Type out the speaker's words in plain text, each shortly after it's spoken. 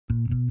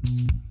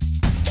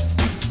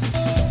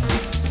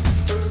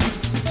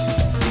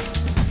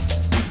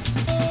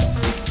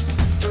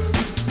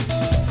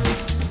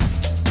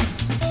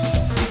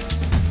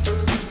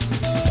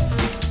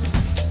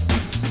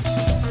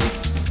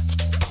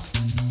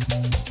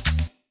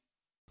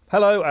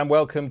Hello and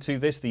welcome to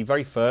this, the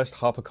very first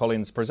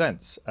HarperCollins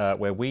Presents,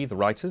 where we, the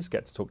writers,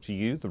 get to talk to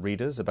you, the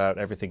readers, about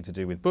everything to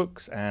do with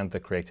books and the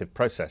creative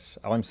process.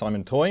 I'm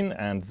Simon Toyne,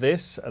 and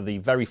this, the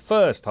very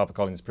first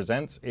HarperCollins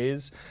Presents,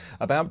 is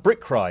about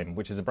BritCrime,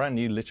 which is a brand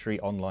new literary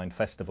online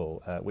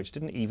festival, which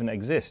didn't even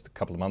exist a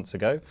couple of months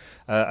ago.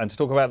 And to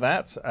talk about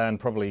that, and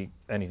probably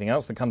anything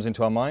else that comes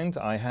into our mind,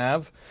 I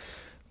have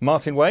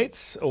Martin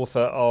Waits, author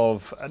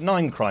of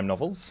 9 crime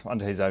novels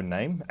under his own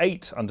name,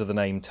 8 under the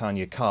name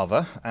Tanya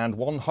Carver, and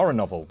 1 horror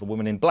novel, The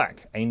Woman in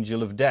Black,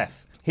 Angel of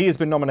Death. He has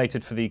been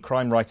nominated for the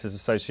Crime Writers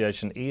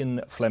Association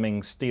Ian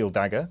Fleming Steel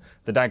Dagger,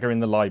 The Dagger in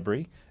the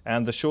Library,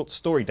 and the Short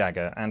Story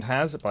Dagger, and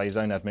has, by his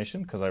own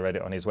admission, because I read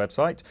it on his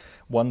website,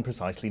 won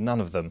precisely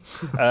none of them.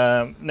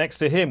 Next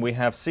to him we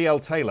have C.L.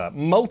 Taylor,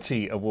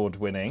 multi-award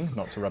winning,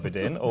 not to rub it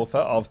in, author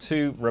of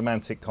 2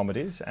 romantic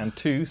comedies and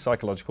 2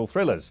 psychological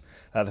thrillers.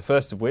 The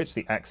first of which,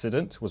 The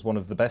Accident, was one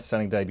of the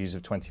best-selling debuts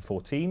of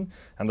 2014,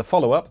 and the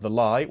follow-up, The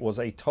Lie, was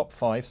a top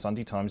 5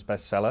 Sunday Times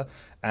bestseller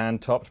and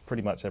topped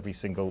pretty much every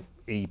single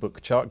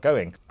e-book chart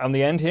going. On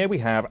the end here we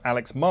have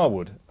Alex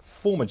Marwood,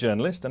 former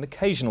journalist and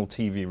occasional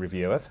TV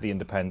reviewer for The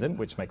Independent,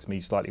 which makes me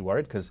slightly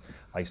worried because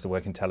I used to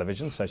work in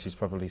television, so she's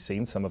probably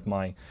seen some of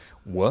my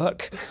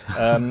work.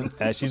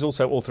 She's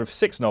also author of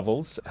 6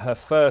 novels. Her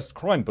first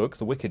crime book,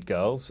 The Wicked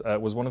Girls,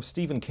 was one of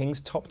Stephen King's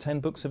top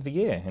 10 books of the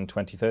year in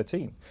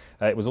 2013.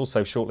 It was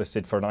also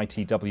shortlisted for an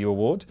ITW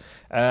award,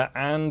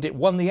 and it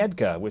won the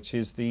Edgar, which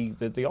is the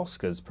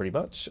Oscars, pretty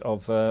much,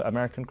 of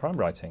American crime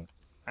writing.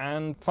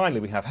 And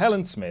finally we have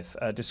Helen Smith,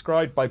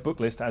 described by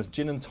Booklist as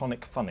gin and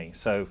tonic funny,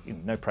 so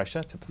no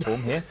pressure to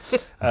perform here.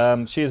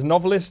 She is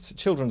novelist,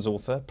 children's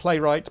author,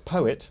 playwright,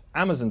 poet,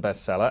 Amazon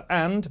bestseller,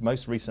 and,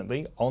 most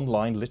recently,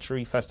 online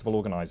literary festival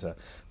organiser.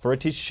 For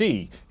it is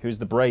she who is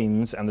the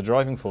brains and the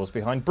driving force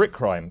behind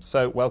BritCrime.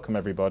 So welcome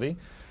everybody.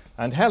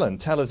 And Helen,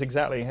 tell us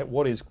exactly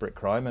what is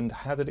BritCrime and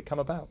how did it come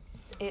about?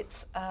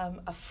 It's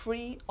a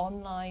free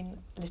online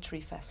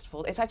literary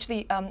festival. It's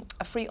actually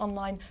a free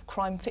online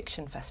crime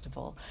fiction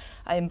festival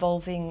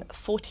involving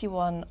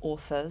 41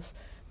 authors.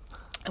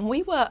 And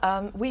we were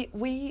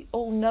we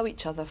all know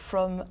each other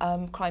from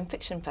crime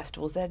fiction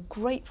festivals. They're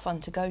great fun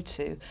to go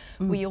to.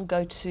 We all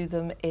go to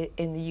them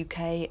in the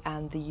UK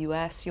and the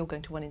US. You're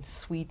going to one in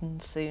Sweden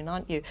soon,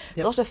 aren't you?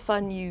 It's a lot of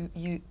fun. You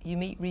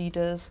meet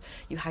readers,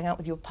 you hang out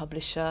with your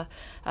publisher,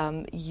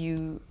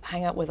 you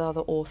hang out with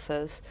other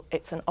authors.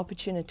 It's an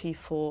opportunity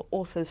for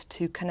authors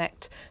to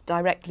connect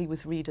directly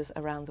with readers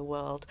around the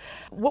world.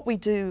 What we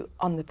do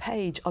on the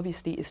page,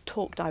 obviously, is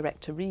talk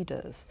direct to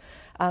readers.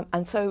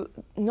 And so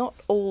not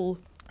all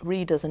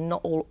readers and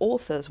not all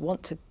authors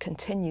want to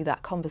continue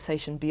that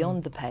conversation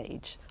beyond the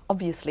page,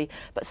 obviously,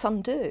 but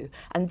some do,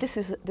 and this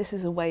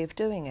is a way of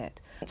doing it.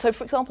 So,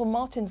 for example,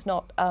 Martin's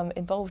not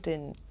involved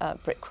in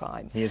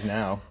BritCrime. He is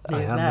now. He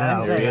is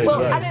now.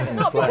 Well, and it's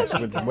not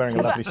because wearing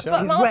a lovely shirt.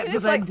 He's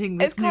representing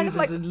the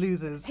snoozers and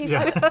losers. He's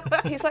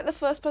like the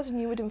first person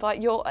you would invite.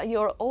 You're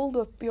all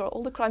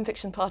the crime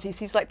fiction parties.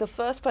 He's like the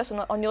first person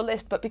on your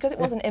list, but because it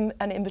wasn't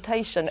an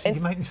invitation. So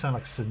you make me sound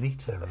like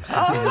Sunita or something.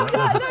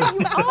 Oh no,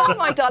 you are,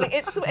 my darling.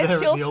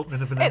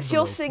 It's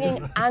your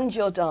singing and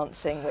your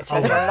dancing, which I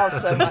love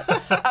so much.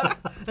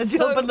 And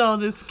your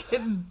banana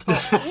skin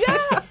tops.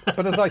 Yeah.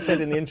 But as I said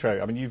in the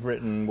intro, I mean, you've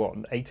written, what,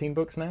 18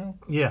 books now?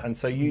 Yeah. And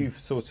so you've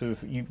sort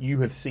of, you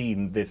have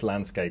seen this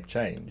landscape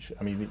change.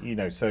 I mean, you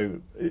know, so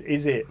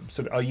is it,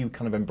 sort of, are you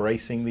kind of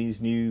embracing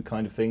these new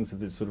kind of things, of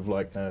this sort of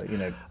like, you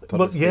know,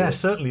 Well, yeah,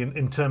 certainly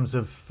in terms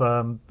of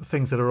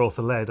things that are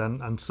author-led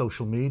and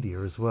social media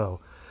as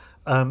well.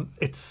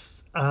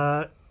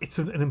 It's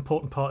an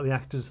important part of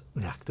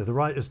the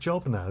writer's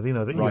job now. You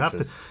know that you have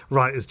to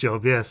writer's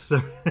job. Yes,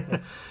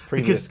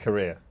 previous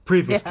career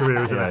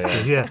as an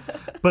actor. Yeah,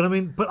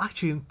 but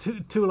actually,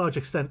 to a large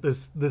extent,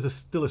 there's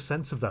still a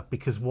sense of that,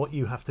 because what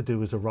you have to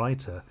do as a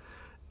writer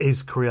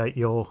is create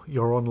your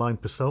online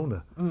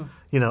persona.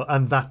 You know,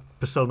 and that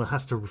persona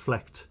has to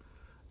reflect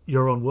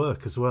your own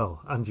work as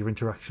well and your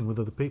interaction with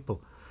other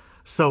people.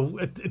 So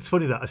it's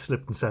funny that I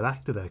slipped and said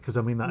actor there, because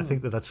I mean I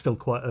think that's still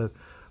quite a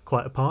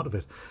part of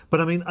it.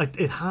 But I mean,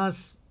 it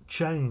has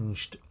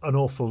changed an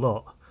awful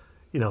lot.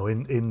 You know, I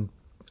mean,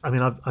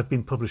 I've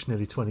been published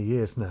nearly 20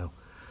 years now,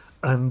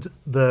 and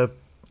the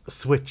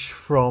switch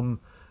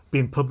from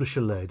being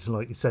publisher-led,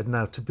 like you said,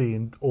 now to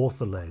being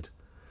author-led,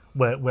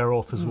 where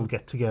authors will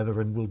get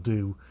together and will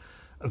do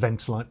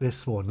events like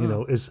this one, you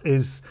know,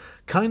 is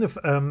kind of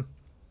a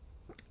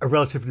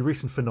relatively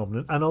recent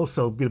phenomenon, and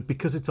also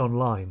because it's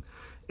online,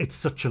 it's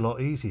such a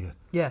lot easier.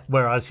 Yeah.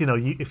 Whereas, you know,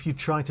 if you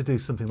try to do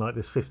something like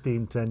this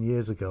 10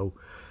 years ago,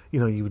 you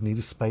know, you would need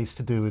a space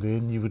to do it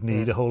in. You would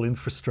need a whole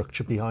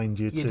infrastructure behind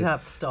you. You'd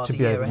have to start a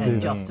year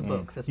ahead just to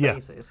book the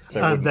spaces.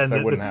 So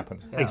it wouldn't happen.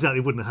 Exactly,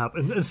 it wouldn't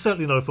happen. And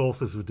certainly not if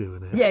authors were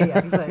doing it. Yeah,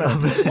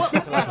 exactly.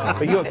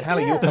 But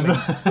Callie,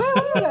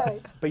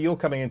 you're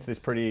coming into this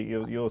pretty.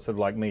 You're sort of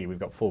like me. We've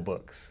got 4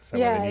 books, so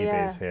we're the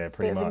newbies here,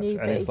 pretty much.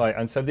 And it's like,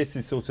 and so this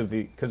is sort of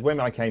because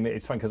when I came,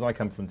 it's fun because I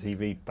come from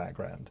TV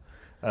background.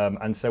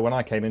 And so when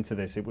I came into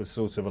this, it was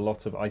sort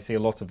of I see a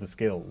lot of the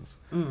skills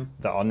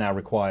that are now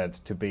required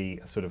to be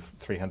a sort of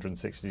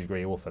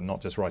 360-degree author,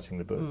 not just writing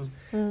the books,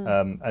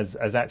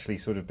 as actually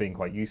sort of being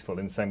quite useful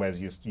in the same way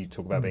as you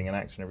talk about being an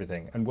actor and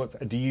everything. And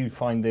do you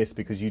find this,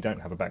 because you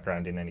don't have a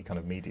background in any kind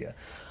of media,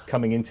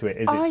 coming into it,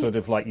 is it sort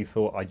of like you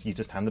thought you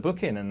just hand the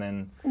book in and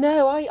then...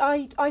 No,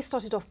 I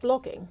started off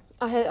blogging.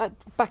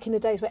 Back in the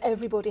days where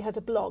everybody had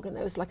a blog and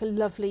there was like a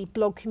lovely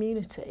blog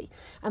community,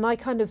 and I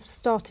kind of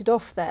started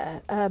off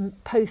there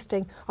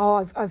posting,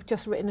 I've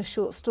just written a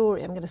short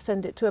story, I'm going to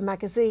send it to a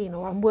magazine,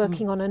 or I'm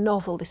working on a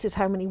novel, this is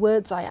how many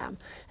words I am.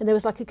 And there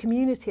was like a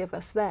community of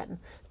us then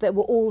that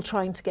were all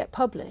trying to get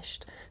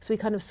published, so we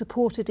kind of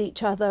supported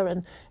each other,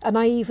 and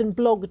I even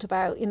blogged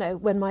about, you know,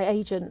 when my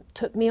agent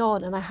took me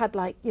on, and I had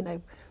like, you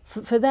know,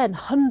 for then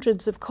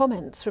hundreds of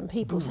comments from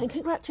people saying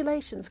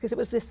congratulations, because it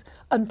was this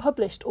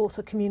unpublished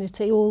author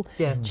community all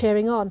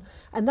cheering on.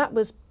 And that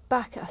was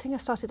back, I think I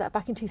started that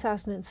back in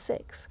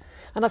 2006,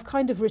 and I've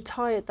kind of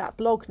retired that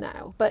blog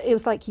now. But it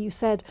was like you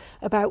said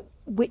about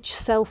which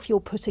self you're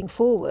putting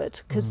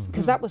forward, because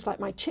that was like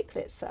my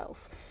chicklit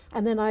self.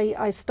 And then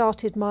I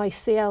started my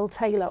C.L.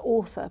 Taylor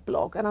author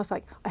blog, and I was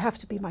like, I have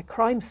to be my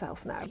crime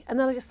self now. And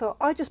then I just thought,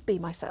 I just be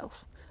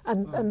myself.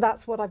 And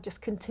that's what I've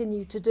just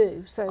continued to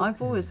do. So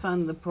I've always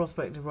found the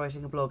prospect of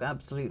writing a blog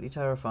absolutely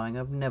terrifying.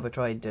 I've never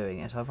tried doing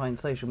it. I find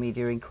social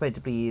media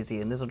incredibly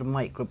easy, and the sort of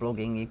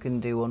microblogging you can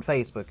do on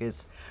Facebook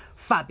is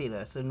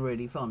fabulous and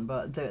really fun.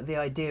 But the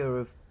idea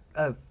of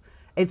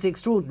it's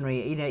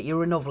extraordinary. You know,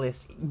 you're a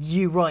novelist.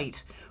 You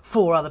write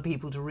for other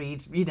people to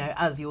read, you know,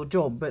 as your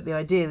job. But the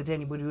idea that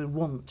anybody would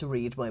want to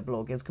read my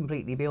blog is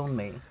completely beyond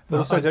me. But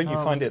also, don't you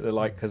find it that,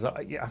 like, because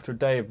after a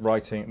day of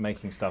writing,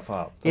 making stuff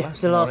up, the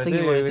last thing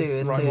you want to do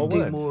is to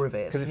do more of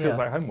it. Because it feels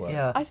like homework.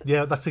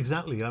 Yeah, that's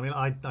exactly. I mean,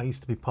 I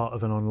used to be part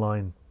of an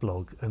online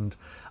blog, and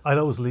I'd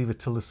always leave it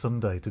till the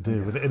Sunday to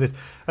do with it,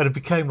 and it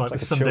became like a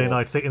Sunday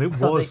night thing, and it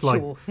was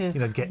like you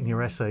know, getting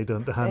your essay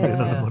done to hand in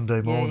on a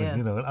Monday morning,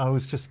 you know. And I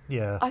was just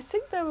I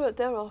think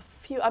there are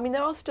few. I mean,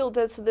 there are still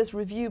there's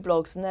review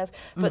blogs and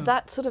but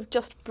that sort of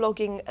just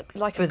blogging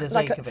like for the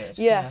sake of it.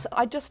 Yes,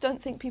 I just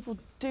don't think people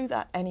do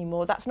that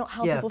anymore. That's not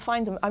how people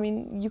find them. I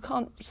mean, you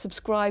can't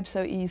subscribe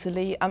so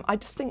easily. I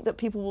just think that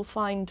people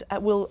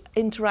will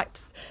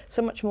interact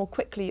so much more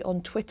quickly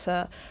on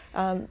Twitter,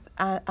 and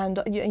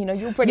you know,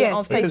 you're brilliant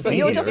on Facebook.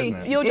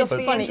 You're just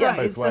funny.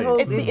 It's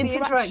the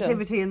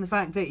interactivity and the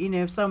fact that, you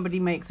know, if somebody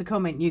makes a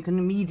comment, you can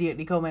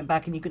immediately comment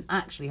back and you can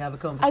actually have a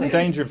conversation. The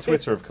danger of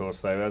Twitter, of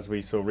course, though, as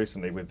we saw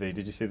recently with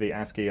did you see the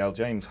Ask E.L.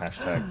 James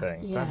hashtag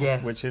thing?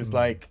 Yes. Which is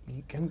like,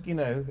 you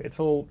know,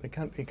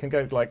 it can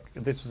go like,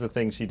 this was a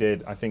thing she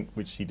did, I think,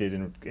 which she did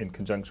in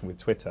conjunction with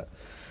Twitter,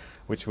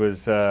 which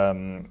was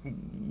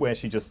where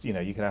she just, you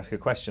know, you can ask her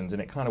questions,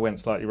 and it kind of went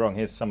slightly wrong.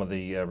 Here's some of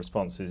the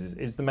responses.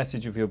 Is the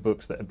message of your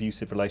books that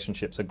abusive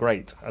relationships are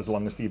great as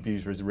long as the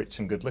abuser is rich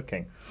and good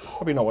looking?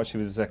 Probably not what she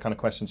was, kind of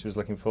question she was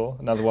looking for.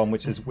 Another one,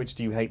 which is, which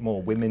do you hate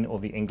more, women or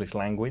the English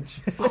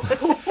language?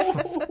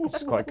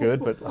 It's quite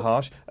good, but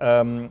harsh.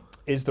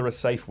 Is there a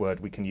safe word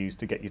we can use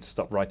to get you to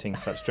stop writing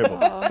such drivel?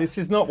 This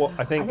is not what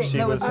I think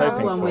she was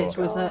hoping one for. Which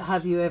was,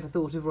 have you ever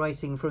thought of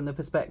writing from the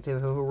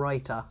perspective of a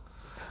writer?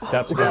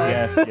 That's good,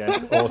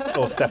 yes.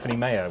 Or Stephanie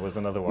Meyer was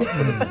another one,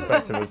 from the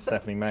perspective of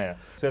Stephanie Meyer.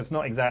 So it's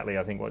not exactly,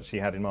 I think, what she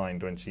had in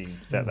mind when she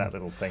set that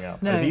little thing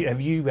up. No.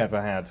 Have you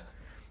ever had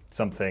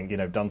something, you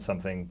know, done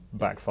something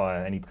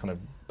backfire, any kind of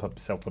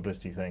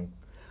self-publicity thing?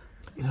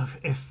 You know,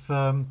 if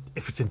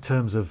it's in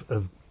terms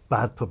of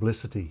bad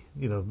publicity,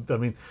 you know, I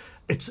mean,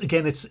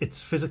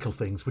 it's physical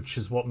things, which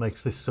is what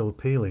makes this so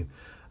appealing.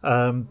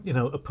 You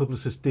know, a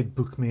publicist did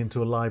book me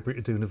into a library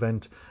to do an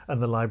event,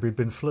 and the library had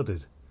been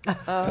flooded.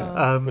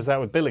 Was that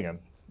with Billingham?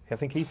 I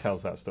think he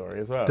tells that story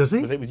as well. Does he?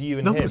 Was it with you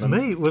and him? No, it was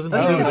me. It wasn't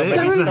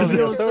you.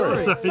 Your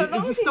story.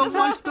 He stole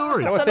my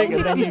story. No, I think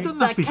he's done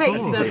that before.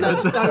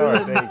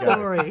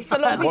 Story.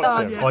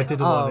 I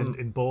did one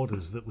in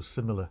Borders that was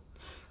similar.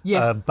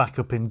 Back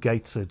up in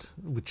Gateshead,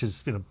 which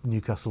is, you know,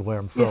 Newcastle, where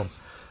I'm from.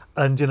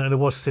 And, you know, and I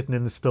was sitting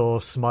in the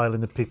store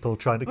smiling at people,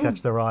 trying to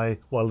catch their eye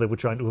while they were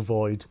trying to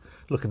avoid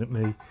looking at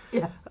me.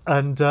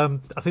 And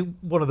I think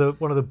one of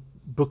the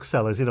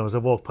booksellers, you know, as I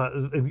walked past,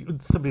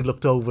 somebody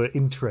looked over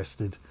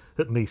interested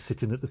at me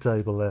sitting at the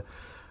table there,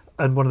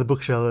 and one of the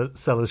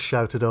booksellers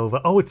shouted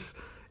over, "Oh,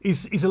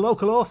 he's a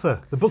local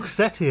author. The book's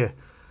set here."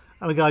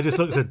 And the guy just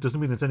looked and said, "Doesn't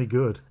mean it's any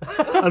good,"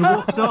 and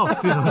walked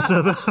off. You know,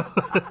 so.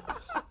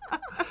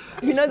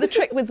 You know the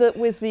trick with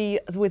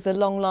the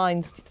long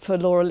lines for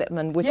Laura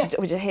Lippman, which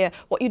are here.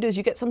 What you do is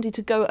you get somebody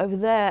to go over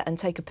there and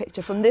take a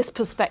picture from this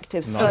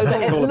perspective, so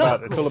that it's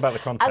all about the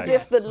context.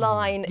 As if the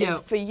line is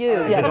for you.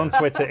 It's on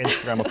Twitter,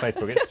 Instagram, or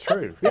Facebook. It's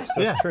true. It's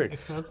just true.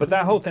 But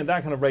that whole thing,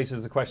 that kind of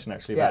raises the question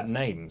actually about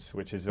names,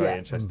 which is very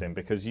interesting,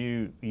 because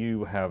you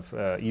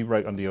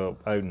wrote under your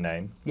own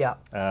name.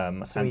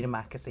 Serena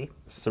Mackesy.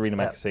 Serena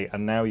Mackesy,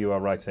 and now you are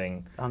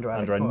writing under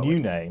a new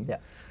name.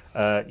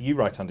 You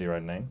write under your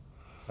own name,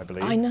 I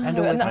believe. I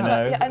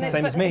know.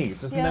 Same as me.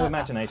 Just no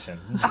imagination.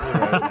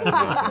 Zero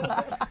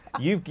imagination.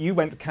 You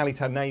went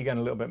Callie-Tad, now you're going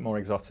a little bit more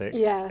exotic.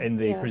 Yeah. In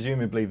the, yeah.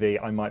 presumably the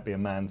I might be a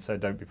man, so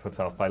don't be put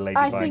off by lady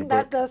I buying a think book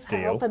that does deal.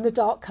 help, and the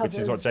dark covers.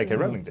 Which is what J.K.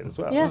 Rowling did as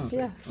well. Yeah, obviously.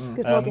 yeah.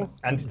 Good model.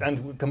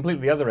 And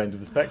completely the other end of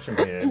the spectrum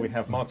here, we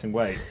have Martin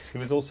Waits, who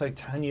is also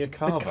Tanya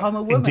Carver. Become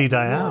a woman. Indeed,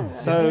 I am.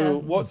 So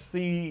what's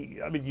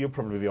the? I mean, you're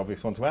probably the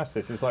obvious one to ask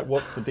this. It's like,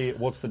 what's the deal?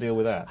 What's the deal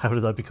with that? How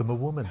did I become a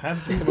woman? How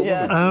did you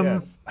become a woman?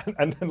 Yes.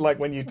 And then, like,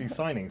 when you do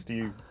signings, do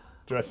you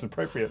dress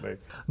appropriately?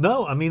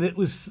 No, I mean it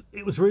was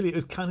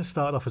kind of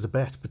started off as a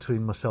bet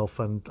between myself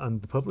and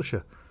the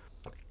publisher.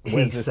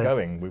 Where's this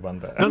going? We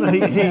wonder. No,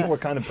 What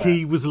kind of bet?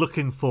 he was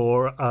looking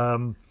for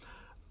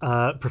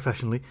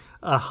professionally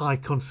a high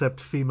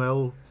concept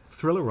female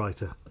thriller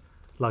writer,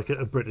 like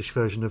a British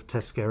version of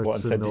Tess Gerritsen. What,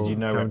 and said, did you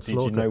know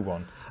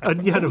one?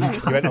 And yeah, there was,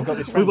 You went, I've got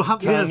this friend, we were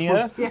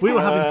Tanya. we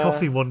were having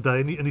coffee one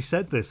day, and he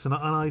said this, and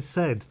I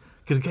said,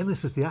 because again,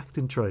 this is the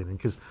acting training,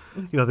 because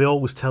they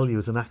always tell you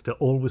as an actor,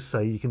 always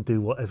say you can do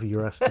whatever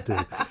you're asked to do,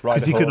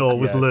 because you can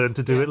always learn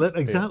to do it.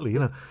 Exactly,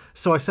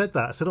 So I said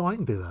that. I said, oh, I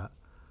can do that.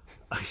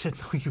 He said,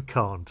 no, you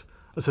can't.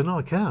 I said, no,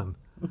 I can.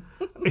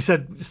 He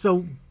said,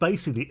 so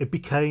basically, it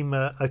became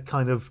a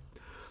kind of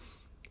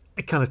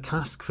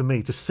task for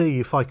me to see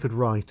if I could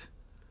write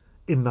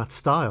in that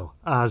style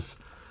as,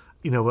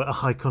 a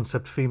high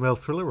concept female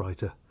thriller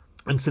writer.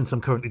 And since I'm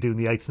currently doing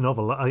the 8th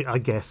novel, I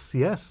guess,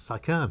 yes, I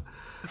can.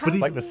 But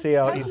like the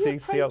CL, how do you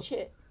approach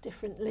it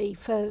differently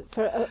for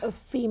a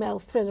female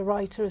thriller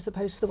writer as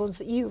opposed to the ones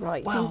that you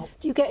write? Well,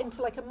 do you get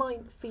into like a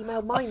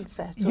female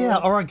mindset?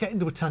 Or I get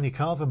into a Tanya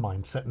Carver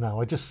mindset now.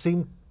 I just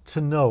seem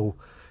to know,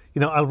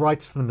 I'll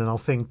write something and I'll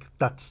think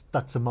that's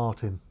a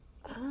Martin.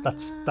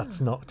 That's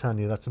not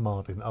Tanya, that's a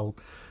Martin. I'll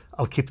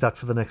keep that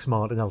for the next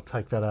Martin. I'll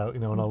take that out,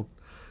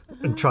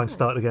 and try and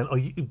start again. Or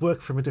you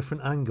work from a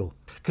different angle,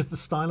 because the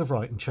style of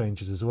writing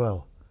changes as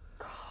well.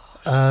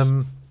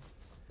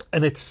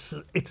 And it's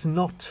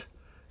not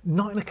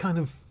in a kind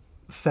of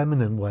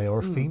feminine way or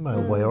a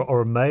female way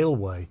or a male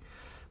way,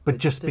 but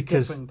just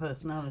because different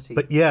personality.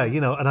 But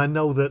and I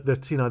know that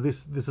this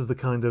is the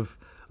kind of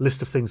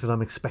list of things that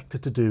I'm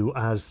expected to do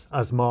as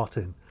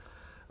Martin,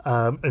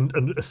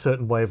 and a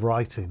certain way of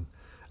writing.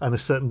 And a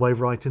certain way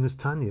of writing as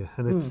Tanya,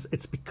 and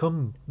it's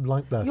become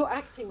like that. Your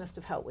acting must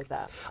have helped with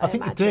that. I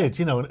think it did,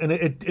 and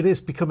it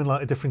is becoming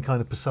like a different kind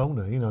of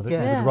persona, that you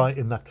would write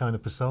in that kind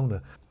of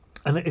persona.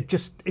 And it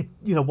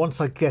once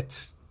I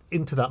get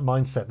into that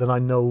mindset, then I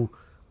know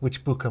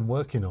which book I'm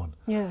working on.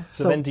 Yeah.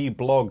 So then do you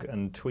blog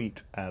and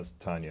tweet as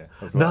Tanya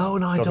as well?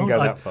 No, I Doesn't don't.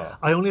 go that far.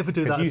 I only ever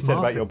do that as Because you said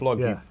Martin. about your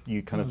blog,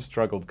 you kind of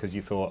struggled because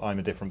you thought, I'm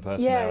a different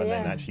person now, and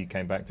then actually you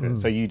came back to it.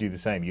 So you do the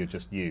same, you're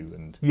just you.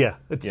 And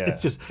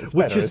it's just,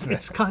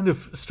 it's kind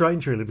of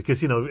strange really,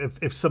 because,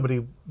 if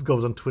somebody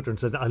goes on Twitter and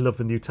says, I love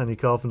the new Tanya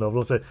Carver novel,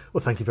 I'll say,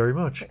 well, thank you very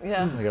much.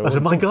 Yeah. I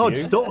said, my God,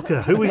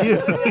 stalker, who are you?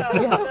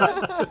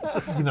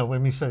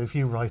 When we say, if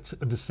you write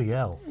under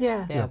CL.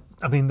 Yeah.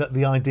 I mean, that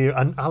the idea,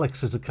 and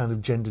Alex is a kind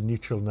of gender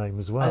neutral name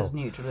as well. As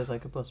neutral as I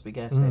could possibly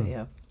get it,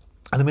 yeah.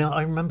 And I mean,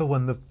 I remember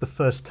when the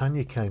first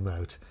Tanya came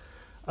out,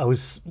 I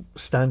was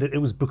standing, it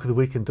was Book of the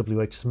Week in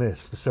W.H.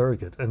 Smith's, The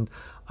Surrogate, and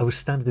I was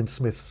standing in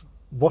Smith's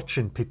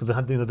watching people that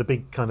had, the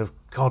big kind of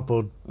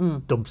cardboard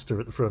dumpster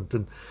at the front,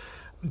 and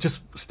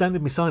just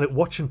standing beside it,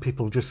 watching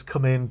people just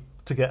come in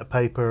to get a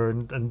paper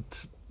and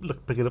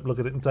pick it up, look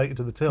at it and take it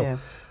to the till,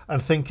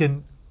 and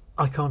thinking,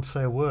 I can't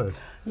say a word.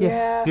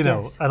 Yes.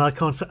 And I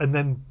can't say, and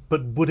then,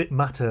 but would it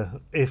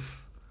matter if,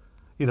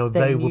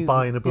 they were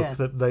buying a book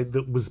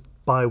that was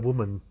by a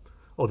woman,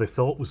 or they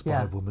thought was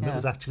by a woman, that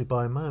was actually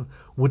by a man?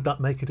 Would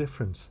that make a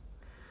difference?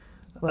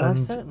 Well, I've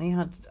certainly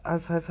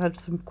I've had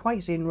some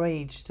quite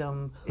enraged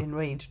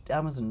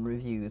Amazon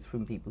reviews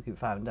from people who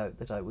found out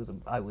that I was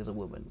a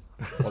woman.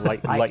 Well,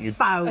 I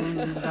found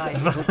I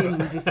had been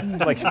deceived.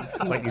 like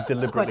you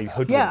deliberately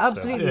hoodwinked them. Yeah,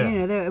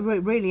 absolutely. They're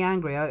really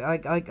angry.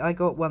 I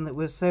got one that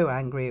was so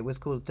angry. It was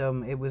called.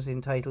 It was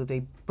entitled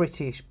 "A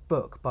British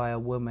Book by a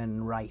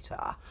Woman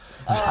Writer,"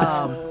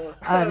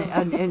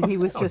 and he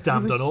was just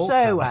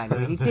so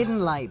angry. He didn't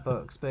like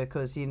books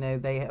because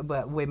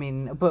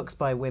books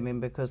by women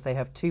because they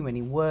have too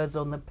many words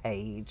on the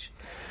page.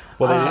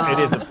 Well, it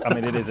is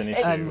an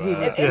issue.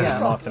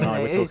 Martin and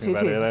I were talking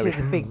about it. It is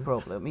a big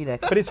problem,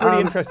 But it's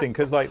really interesting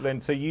because,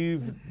 so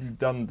you've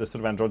done the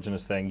sort of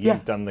androgynous thing,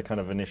 you've done the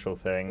kind of initial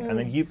thing, and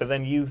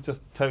then you've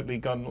just totally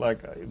gone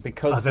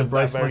because of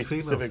that very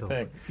specific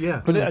thing.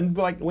 Yeah. But and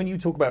when you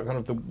talk about kind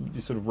of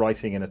the sort of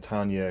writing in a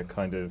Tanya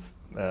kind of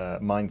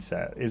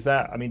mindset,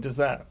 does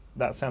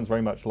that sounds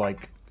very much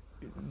like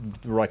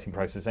the writing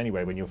process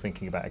anyway, when you're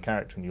thinking about a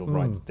character and you'll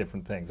write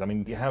different things. I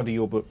mean, how do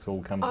your books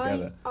all come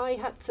together? I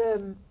had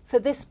to, for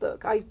this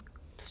book, I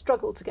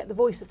struggled to get the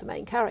voice of the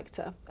main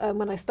character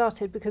when I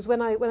started, because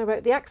when I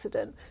wrote The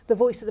Accident, the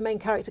voice of the main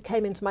character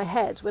came into my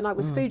head when I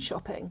was food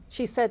shopping.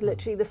 She said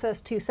literally the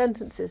first 2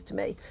 sentences to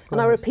me, and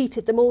I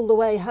repeated them all the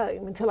way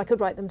home until I could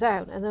write them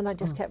down, and then I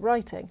just kept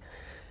writing.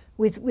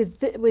 With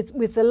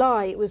The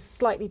Lie, it was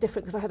slightly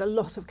different because I had a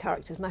lot of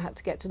characters and I had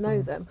to get to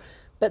know them.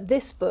 But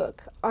this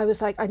book, I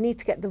was like, I need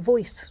to get the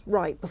voice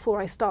right before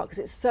I start, because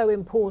it's so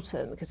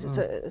important, because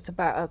it's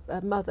about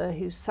a mother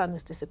whose son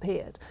has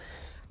disappeared.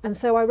 And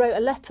so I wrote a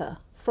letter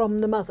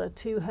from the mother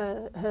to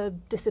her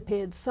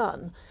disappeared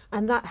son,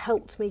 and that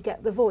helped me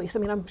get the voice. I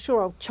mean, I'm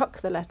sure I'll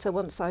chuck the letter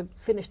once I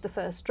finish the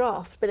first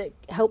draft, but it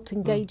helped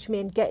engage me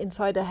and get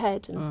inside her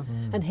head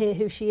and hear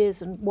who she is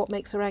and what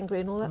makes her angry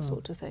and all that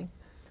sort of thing.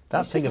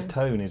 That thing of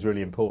tone is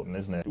really important,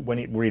 isn't it? When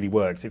it really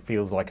works, it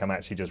feels like I'm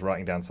actually just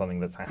writing down something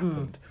that's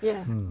happened.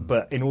 Yeah.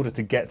 But in order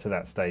to get to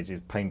that stage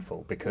is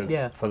painful, because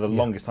for the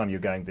longest time you're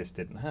going, this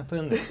didn't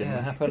happen, this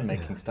didn't happen,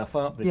 making stuff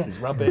up, this is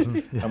rubbish,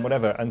 and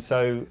whatever. And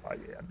so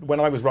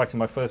when I was writing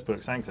my first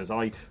book, Sanctus,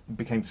 I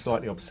became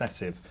slightly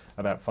obsessive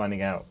about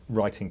finding out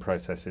writing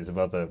processes of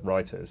other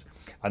writers.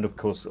 And of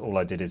course, all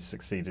I did is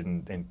succeed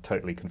in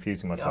totally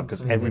confusing myself,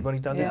 because everybody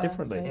does it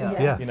differently.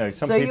 You know,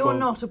 some so people, you're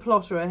not a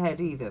plotter ahead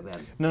either,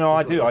 then? No,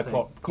 I do. I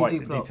plot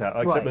quite plot.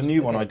 detailed. Except the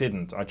new one I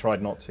didn't. I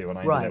tried not to, and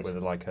I ended up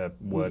with like a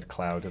word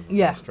cloud of the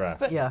first draft.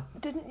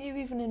 But didn't you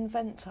even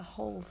invent a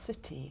whole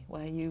city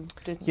where you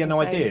didn't? Yeah, no,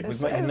 I did.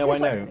 I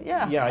know.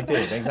 Yeah, I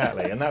did,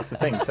 exactly. And that's the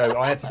thing. So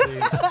I had to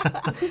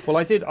do... Well,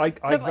 I did. I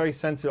very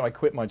sensitive. I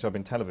quit my job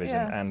in television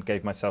and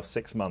gave myself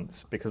 6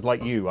 months, because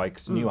like you, I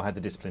knew I had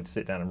the discipline to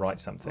sit down and write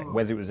something.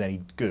 Whether it was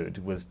any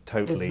good was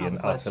totally and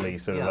utterly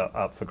sort of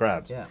up for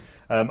grabs.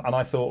 And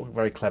I thought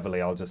very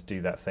cleverly, I'll just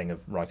do that thing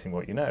of writing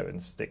what you know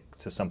and stick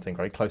to something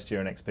very close to your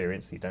own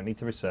experience that you don't need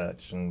to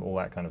research and all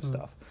that kind of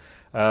stuff.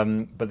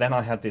 But then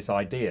I had this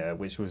idea,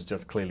 which was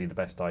just clearly the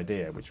best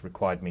idea, which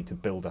required me to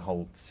build a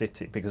whole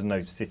city, because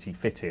no city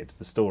fitted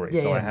the story.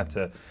 So I had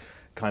to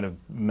kind of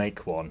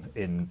make one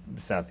in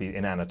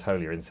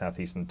Anatolia, in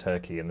southeastern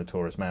Turkey, in the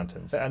Taurus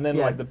Mountains. And then,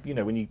 like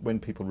when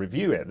people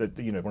review it,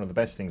 one of the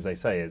best things they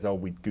say is, "Oh,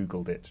 we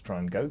Googled it to try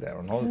and go there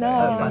on holiday."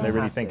 And they're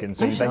really thinking,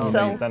 so they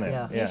know you've done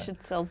it. You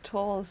should sell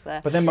tours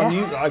there. But then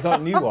I got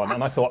a new one,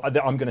 and I thought,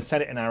 I'm going to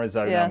set it in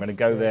Arizona. I'm going to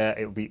go there.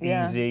 It'll be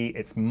easy.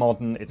 It's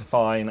modern. It's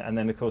fine. And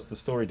then, of course, the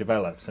story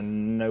develops,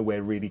 and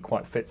nowhere really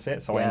quite fits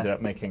it. So I ended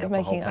up making up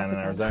a whole town in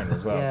Arizona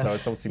as well. So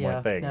it's obviously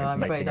my thing. No,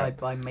 I'm afraid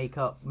I make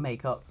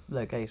up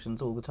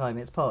locations all the time.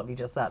 It's partly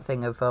just that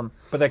thing of but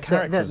they're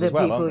characters as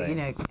well, people, aren't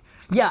they?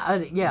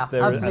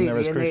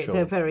 Absolutely.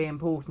 They're very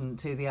important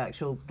to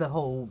the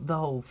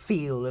whole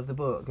feel of the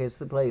book is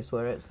the place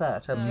where it's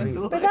set.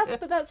 Absolutely.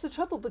 But that's the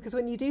trouble, because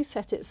when you do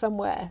set it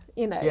somewhere,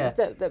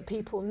 that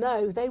people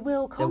know, they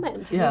will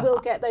comment. You will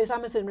get those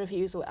Amazon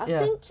reviews. I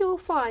think you'll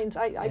find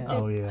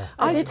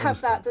I did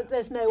have that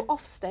there's no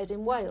Ofsted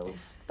in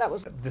Wales. That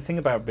was the thing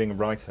about being a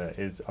writer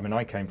is, I mean,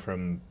 I came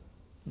from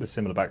a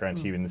similar background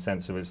to you, in the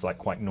sense it was like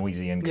quite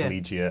noisy and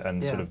collegiate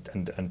and sort of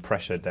and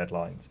pressure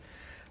deadlines.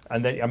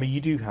 And then, I mean,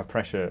 you do have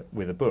pressure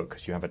with a book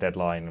because you have a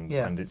deadline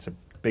and it's a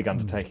big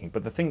undertaking.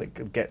 But the thing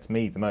that gets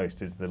me the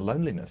most is the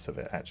loneliness of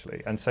it,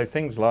 actually. And so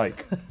things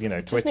like,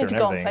 Twitter and everything.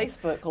 Go on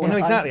Facebook all the time. No,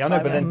 exactly. I know,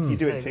 but then you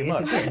do it too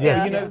much.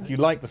 You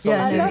like the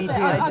solitude. Yeah, me too.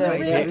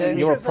 I do.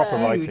 You're a proper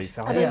writer.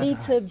 So I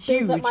need to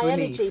build up my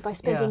energy by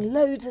spending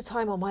loads of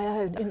time on my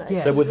own.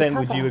 So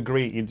would you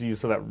agree? You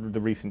saw that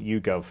the recent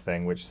YouGov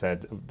thing, which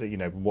said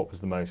what was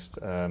the most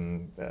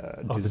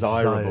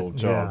desirable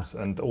jobs,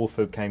 and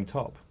author came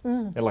top.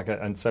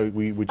 And so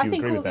would you agree with that? I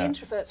think all the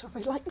introverts were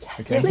probably like,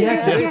 yes,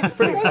 this is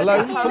brilliant.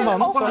 Alone for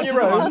months on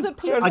your own. Other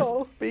people. I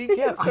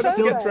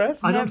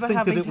don't think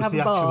that it was the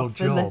actual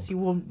job. Unless you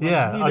want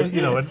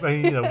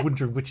one.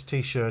 Wondering which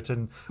T-shirt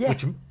and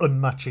which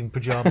unmatching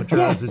pyjama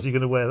trousers you're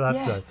going to wear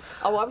that day.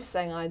 Oh, I was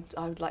saying I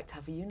would like to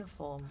have a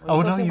uniform. You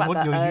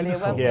want your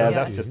uniform. Yeah,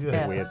 that's just a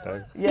bit weird,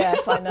 though.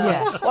 Yes, I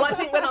know. Well, I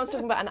think when I was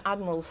talking about an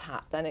admiral's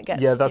hat, then it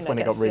gets... Yeah, that's when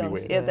it got really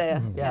weird.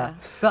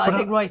 But I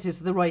think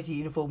the writer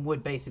uniform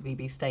would basically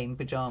be stained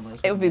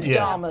pyjamas. It would be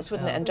pyjamas,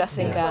 wouldn't it, and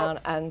dressing gown,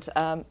 and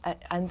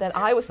then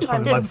I was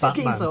trying to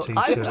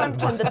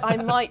pretend that I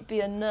might be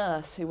a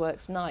nurse who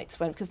works nights,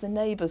 because the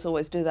neighbours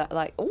always do that,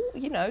 like,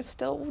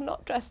 still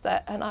not dressed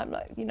there, and I'm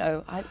like,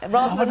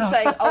 rather than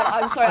saying,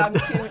 I'm sorry, I'm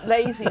too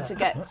lazy to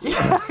get.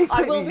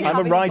 I will be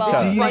having a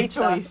writer.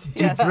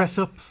 Do you dress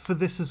up for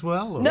this as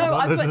well?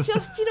 No, but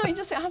just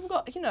I haven't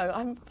got.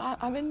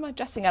 I'm in my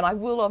dressing gown. I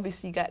will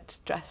obviously get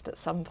dressed at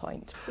some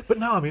point. But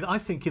no, I mean, I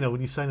think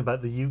when you're saying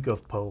about the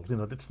YouGov poll,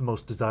 that's the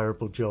most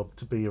desirable job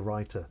to be a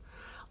writer.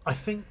 I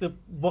think that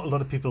what a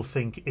lot of people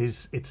think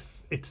is it's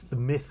the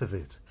myth of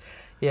it.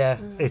 Yeah.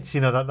 It's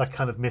that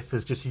kind of myth.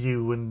 There's just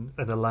you and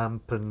a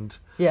lamp and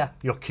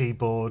your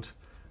keyboard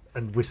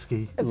and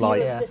whiskey,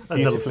 light,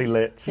 beautifully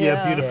lit.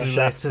 Beautifully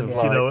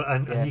lit,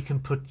 and you can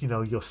put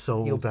your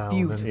soul down,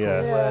 beautiful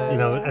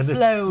and and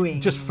flowing,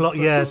 just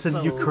yes,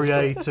 and you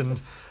create, and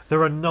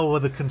there are no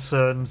other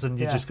concerns, and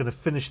you're just going to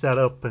finish that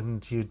up,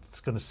 and it's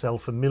going to sell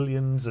for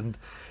millions, and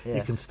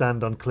you can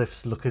stand on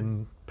cliffs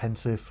looking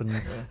pensive, and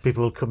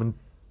people will come and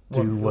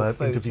do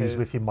interviews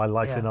with you, My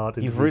Life in Art.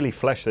 You've really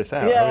fleshed this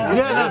out.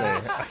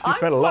 You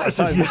spent a lot of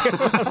time.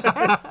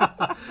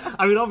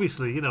 I mean,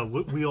 obviously,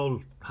 we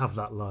all have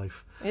that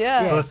life.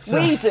 Yeah, But,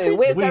 we do.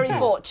 We're we very do.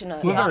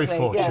 fortunate. We're very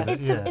aren't we? Yeah.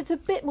 fortunate. It's a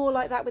bit more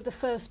like that with the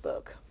first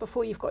book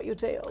before you've got your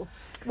deal,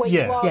 where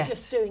Yeah. you are Yes.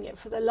 just doing it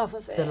for the love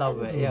of it. The love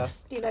of and it, yeah.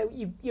 it's, you know,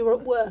 you're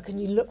at work and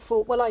you look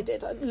for. Well, I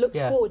did. I looked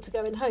Yeah. forward to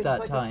going home That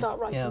so I time, could start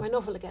writing yeah. my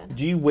novel again.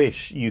 Do you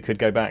wish you could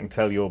go back and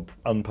tell your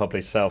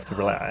unpublished self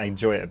to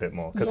enjoy it a bit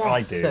more? Because I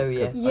Yes. do. So, 'Cause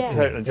yes. I Yes.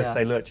 totally just Yeah.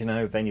 say, look, you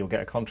know, then you'll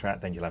get a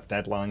contract, then you'll have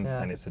deadlines, Yeah.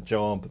 then it's a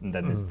job, and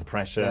then there's the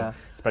pressure. Yeah.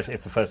 Especially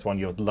if the first one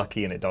you're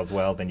lucky and it does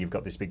well, then you've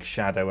got this big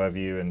shadow over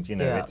you, and you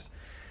know, Yeah. it's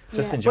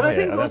just Yeah. enjoy But I it.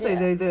 think And that's- also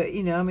though that,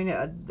 you know, I mean,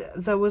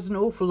 there was an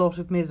awful lot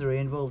of misery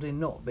involved in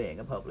not being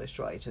a published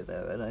writer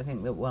though, and I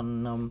think that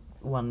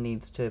one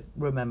needs to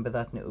remember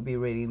that, and it would be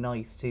really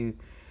nice to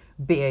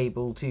be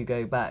able to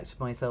go back to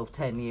myself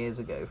 10 years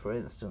ago, for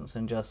instance,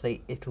 and just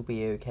say, it'll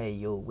be okay,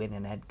 you'll win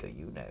an Edgar,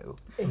 you know.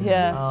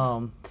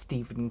 Yeah.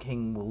 Stephen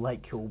King will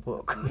like your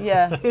book.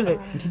 Yeah. You know.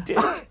 he did.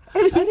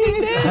 He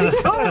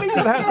did.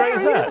 How great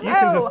is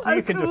that?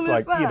 You can just cool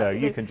is like, you that? know,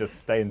 you can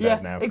just stay in Yeah,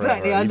 bed now forever.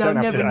 exactly. You I don't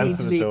have never to need answer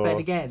to the leave door. bed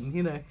again,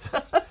 you know.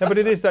 No, but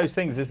it is those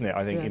things, isn't it?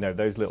 I think, Yeah. you know,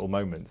 those little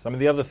moments. I mean,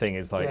 the other thing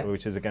is like, Yeah.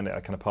 which is again a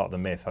kind of part of the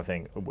myth, I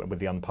think, with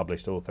the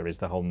unpublished author, is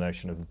the whole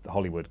notion of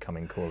Hollywood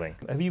coming calling.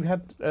 Have you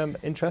had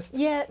interest?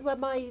 Yeah, well,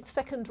 my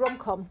second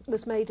rom-com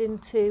was made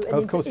into an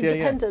Of course, yeah,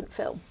 yeah. independent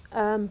film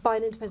by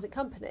an independent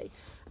company.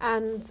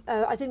 And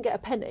I didn't get a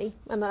penny,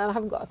 and I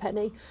haven't got a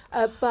penny,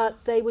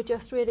 but they were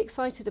just really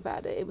excited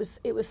about it.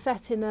 It was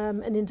set in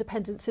an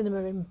independent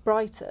cinema in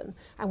Brighton,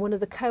 and one of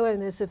the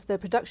co-owners of the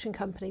production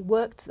company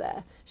worked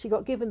there. She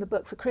got given the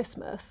book for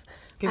Christmas.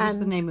 Give us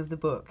the and name of the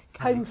book.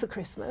 Kelly. Home for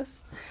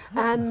Christmas,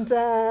 and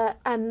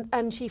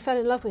she fell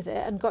in love with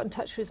it and got in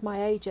touch with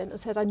my agent and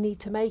said, I need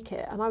to make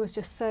it. And I was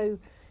just so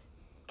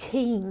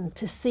keen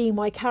to see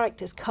my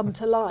characters come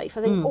to life.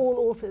 I think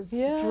all authors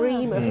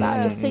dream of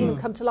that, just seeing them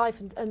come to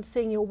life and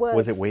seeing your words.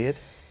 Was it weird,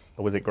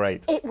 or was it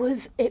great? It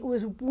was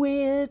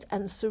weird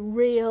and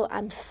surreal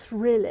and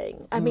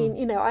thrilling. I mean,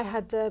 you know, I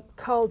had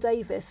Carl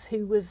Davis,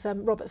 who was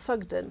Robert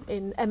Sugden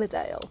in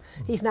Emmerdale.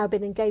 He's now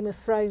been in Game of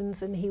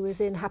Thrones, and he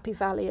was in Happy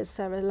Valley as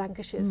Sarah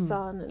Lancashire's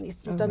son, and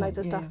he's done loads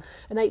of stuff.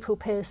 And April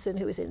Pearson,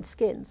 who was in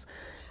Skins.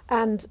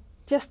 And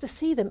just to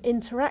see them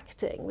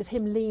interacting with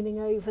him leaning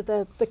over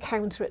the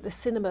counter at the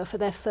cinema for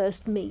their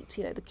first meet,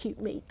 you know, the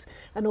cute meet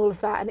and all of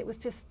that. And it was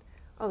just,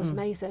 it was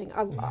amazing.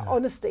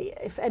 Honestly,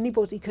 if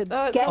anybody could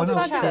it get sounds the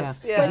fabulous.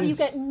 chance, Yeah. whether you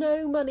get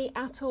no money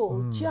at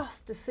all,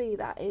 just to see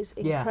that is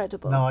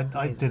incredible. No,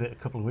 I did it a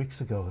couple of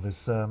weeks ago.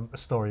 There's a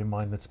story of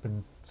mine that's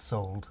been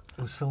sold.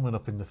 It was filming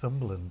up in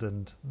Northumberland,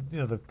 and you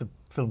know the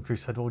film crew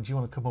said, "Oh, do you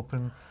want to come up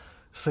and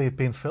see it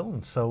being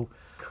filmed?" So,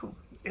 Cool.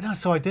 you know,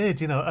 so I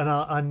did. You know,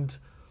 and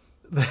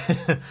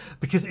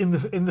because in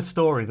the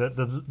story that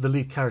the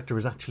lead character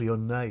is actually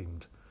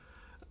unnamed.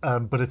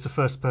 But it's a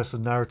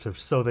first-person narrative,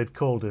 so they'd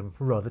called him,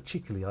 rather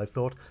cheekily, I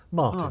thought,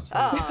 Martin.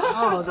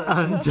 Oh,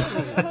 that's so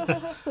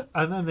sweet.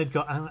 And then they'd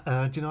got,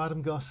 do you know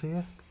Adam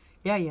Garcia?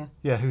 Yeah.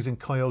 Yeah, who's in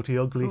Coyote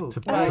Ugly Cool. to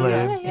Oh, play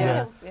yeah, him.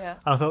 yeah. Yeah.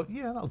 And I thought,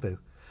 yeah, that'll do.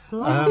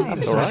 Blimey.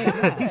 That's all right.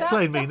 He's That's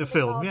playing me in the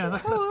definitely film. Martin. Yeah,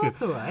 that's Oh, good.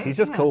 that's all right. He's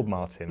just called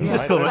Martin. He's right?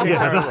 just called Don't yeah,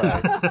 carry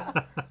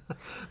away.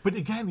 But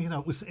again, you know,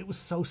 it was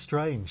so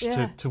strange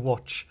Yeah. to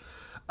watch,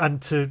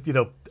 and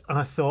and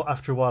I thought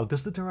after a while,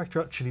 does the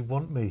director actually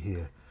want me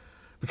here?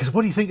 Because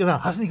what do you think of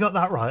that? Hasn't he got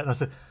that right? And I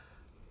said,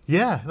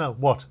 yeah. No,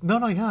 what?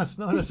 No, he has.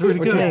 No, that's really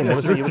What do good. you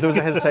mean? There was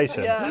a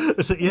hesitation. Yeah.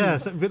 I said, yeah,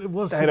 so, but it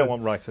was. They don't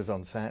want writers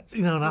on sets.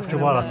 You know, and after a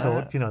while, I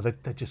thought, you know,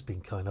 they're just being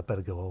kind. I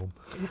better go home.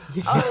 But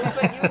you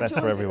That's for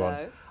enjoyed it, everyone.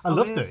 though. I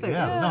loved yeah, it. so-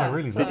 Yeah, no, I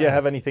really Did did. you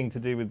have anything to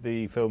do with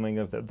the filming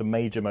of the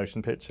major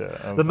motion picture?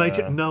 Of, The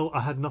major? No, I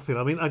had nothing.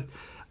 I mean,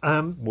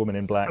 Woman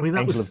in Black, I mean,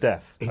 that Angel was of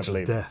Death, I Angel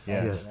believe. of Death.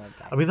 Yes.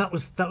 Yes. I mean, that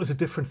was a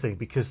different thing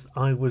because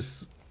I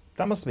was.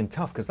 That must have been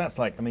tough because that's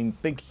like, I mean,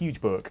 big, huge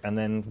book and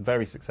then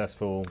very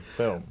successful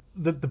film.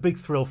 The big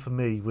thrill for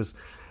me was,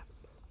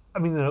 I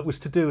mean, it was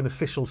to do an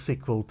official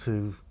sequel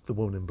to The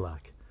Woman in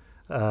Black,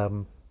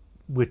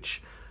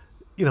 which,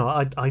 you know,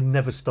 I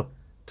never stopped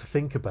to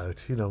think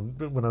about. You know,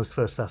 when I was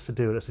first asked to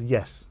do it, I said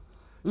yes.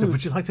 So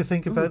would you like to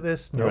think about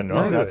this? No,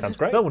 no, that sounds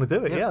great. I don't want to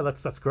do it. Yeah,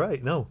 that's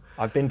great. No.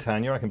 I've been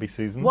Tanya, I can be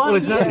Susan. Why? Well,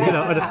 exactly. Yeah. You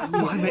know, and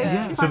why not?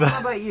 Yeah. So Simon, that,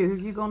 how about you?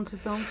 Have you gone to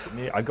film?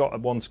 Yeah, I got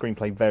one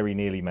screenplay very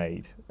nearly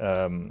made,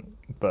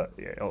 but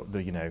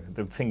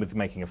the thing with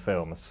making a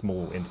film, a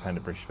small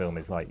independent British film,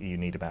 is like you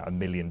need about 1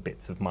 million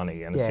bits of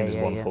money, and as Yeah, soon as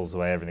yeah, one yeah. falls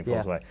away, everything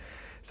falls Yeah. away.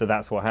 So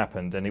that's what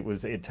happened, and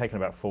it'd taken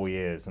about 4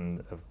 years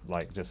and of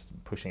like just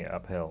pushing it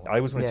uphill. I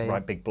always wanted Yeah, to yeah.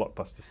 write big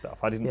blockbuster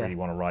stuff. I didn't Yeah. really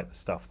want to write the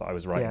stuff that I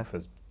was writing Yeah. for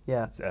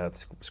Yeah.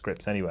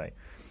 scripts anyway.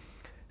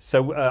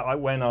 So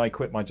when I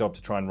quit my job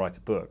to try and write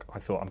a book, I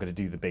thought I'm going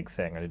to do the big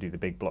thing. I'm going to do the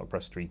big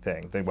blockbustery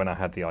thing. Then when I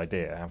had the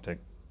idea, after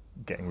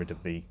getting rid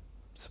of the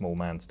small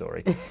man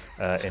story,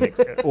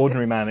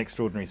 ordinary man,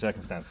 extraordinary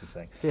circumstances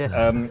thing.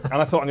 Yeah. And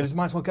I thought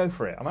might as well go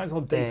for it. I might as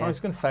well do. Yeah, If I was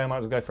going to fail, I might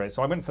as well go for it.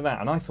 So I went for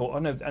that, and I thought, oh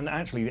no! And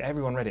actually,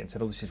 everyone read it and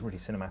said, oh, this is really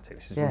cinematic.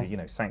 This is Yeah. really,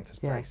 Sanctus,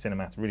 Yeah. very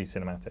cinematic, really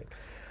cinematic.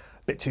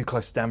 bit too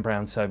close to Dan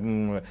Brown, so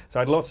I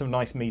had lots of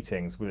nice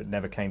meetings that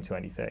never came to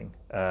anything,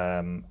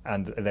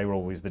 and they were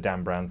always the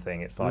Dan Brown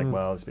thing. It's like,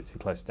 well, it's a bit too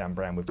close to Dan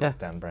Brown. We've got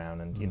Dan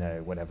Brown, and you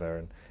know, whatever,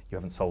 and you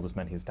haven't sold as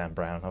many as Dan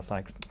Brown. I was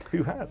like,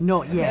 who has?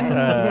 Not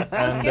yet.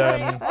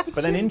 But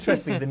then,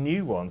 interestingly, the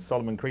new one,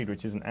 Solomon Creed,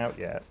 which isn't out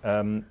yet,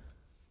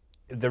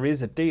 there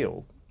is a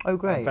deal. Oh,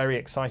 great! A very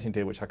exciting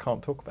deal, which I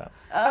can't talk about.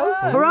 Oh,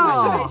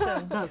 hurrah!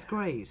 congratulations. That's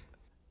great.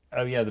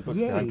 Oh yeah, the book's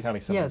behind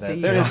Callie somewhere there.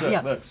 So there is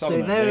look, so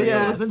Solomon. there is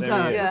There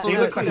Solomon. he is. See, it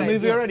looks like a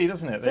movie already,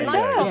 doesn't it? There It's you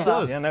a go. nice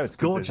cover. Yeah, no, it's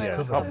good. Gorgeous Yeah,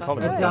 it's cover.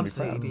 HarperCollins It's is gonna be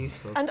absolutely proud.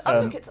 beautiful. And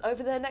look, it's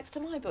over there next to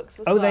my books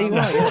as Oh, well. there you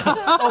are.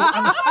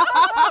 Yeah.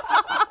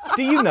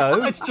 Do you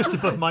know? It's just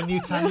above my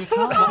new Tanya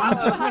Carver. I'm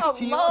just next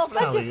to yours,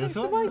 marvellous. Callie, Just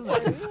as well. next to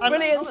isn't it?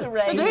 Brilliant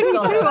array. Only you've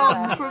got two over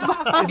on there. from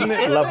mine. Isn't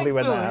it lovely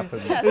when that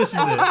happens? Isn't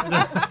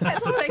it?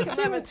 Let's take a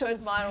moment to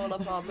admire all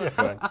of our books.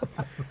 Right.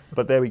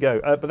 But there we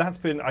go. But that's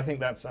been. I think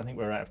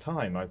we're out of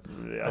time.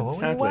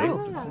 Sadly,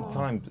 wow.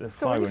 time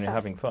flies really when you're fast.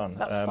 having fun.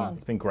 That's fun.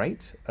 It's been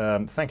great.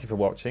 Thank you for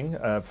watching.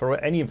 For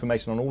any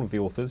information on all of the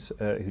authors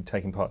who've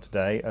taken part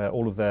today,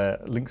 all of their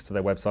links to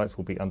their websites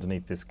will be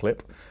underneath this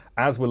clip,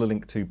 as will a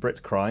link to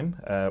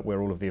BritCrime,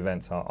 where all of the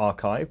events are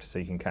archived, so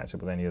you can catch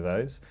up with any of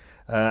those.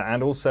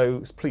 And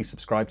also, please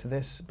subscribe to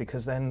this,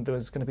 because then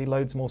there's going to be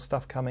loads more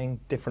stuff coming,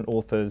 different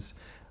authors,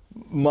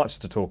 much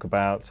to talk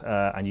about,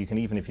 and you can,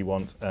 even if you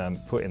want,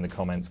 put in the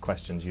comments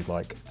questions you'd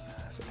like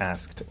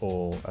asked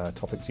or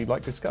topics you'd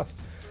like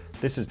discussed.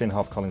 This has been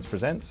HarperCollins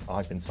Presents.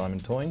 I've been Simon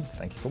Toyne.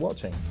 Thank you for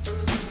watching.